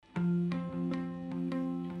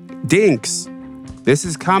DINKS. This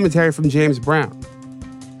is commentary from James Brown.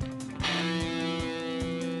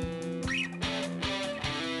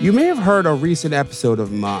 You may have heard a recent episode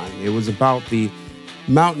of mine. It was about the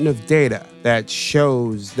mountain of data that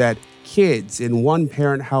shows that kids in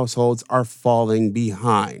one-parent households are falling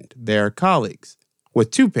behind their colleagues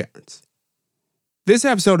with two parents. This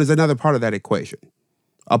episode is another part of that equation,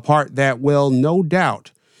 a part that will no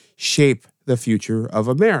doubt shape the future of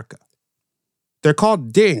America. They're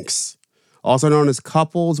called DINKS, also known as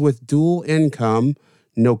couples with dual income,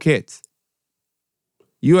 no kids.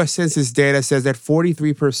 U.S. Census data says that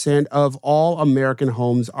 43% of all American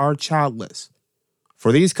homes are childless.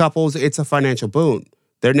 For these couples, it's a financial boon.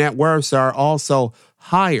 Their net worths are also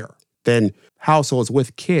higher than households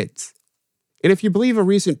with kids. And if you believe a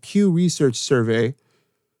recent Pew Research survey,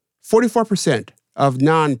 44% of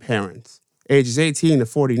non-parents, ages 18 to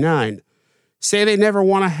 49, say they never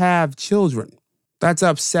want to have children. That's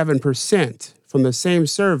up 7% from the same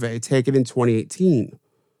survey taken in 2018.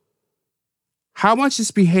 How much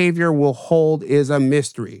this behavior will hold is a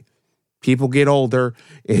mystery. People get older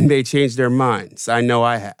and they change their minds. I know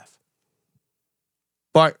I have.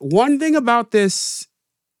 But one thing about this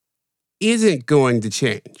isn't going to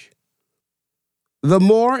change. The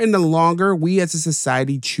more and the longer we as a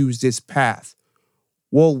society choose this path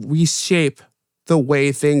will reshape the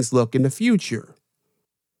way things look in the future.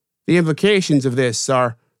 The implications of this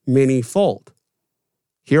are many-fold.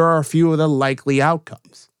 Here are a few of the likely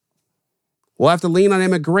outcomes. We'll have to lean on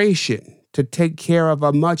immigration to take care of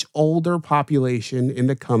a much older population in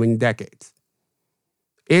the coming decades.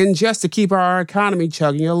 And just to keep our economy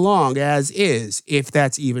chugging along as is, if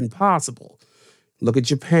that's even possible. Look at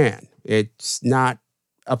Japan. It's not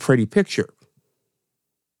a pretty picture.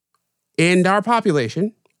 And our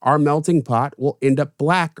population, our melting pot, will end up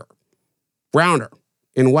blacker, browner,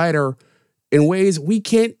 and whiter in ways we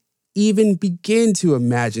can't even begin to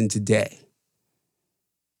imagine today.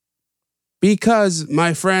 Because,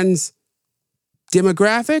 my friends,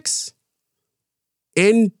 demographics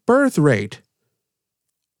and birth rate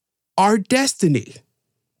are destiny.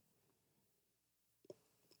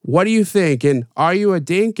 What do you think? And are you a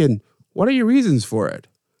dink? And what are your reasons for it?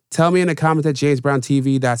 Tell me in the comments at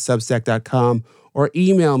jamesbrowntv.substack.com or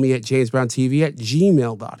email me at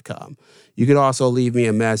jamesbrowntv@gmail.com. You can also leave me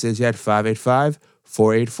a message at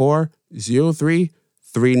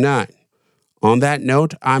 585-484-0339. On that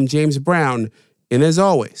note, I'm James Brown, and as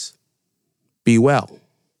always, be well.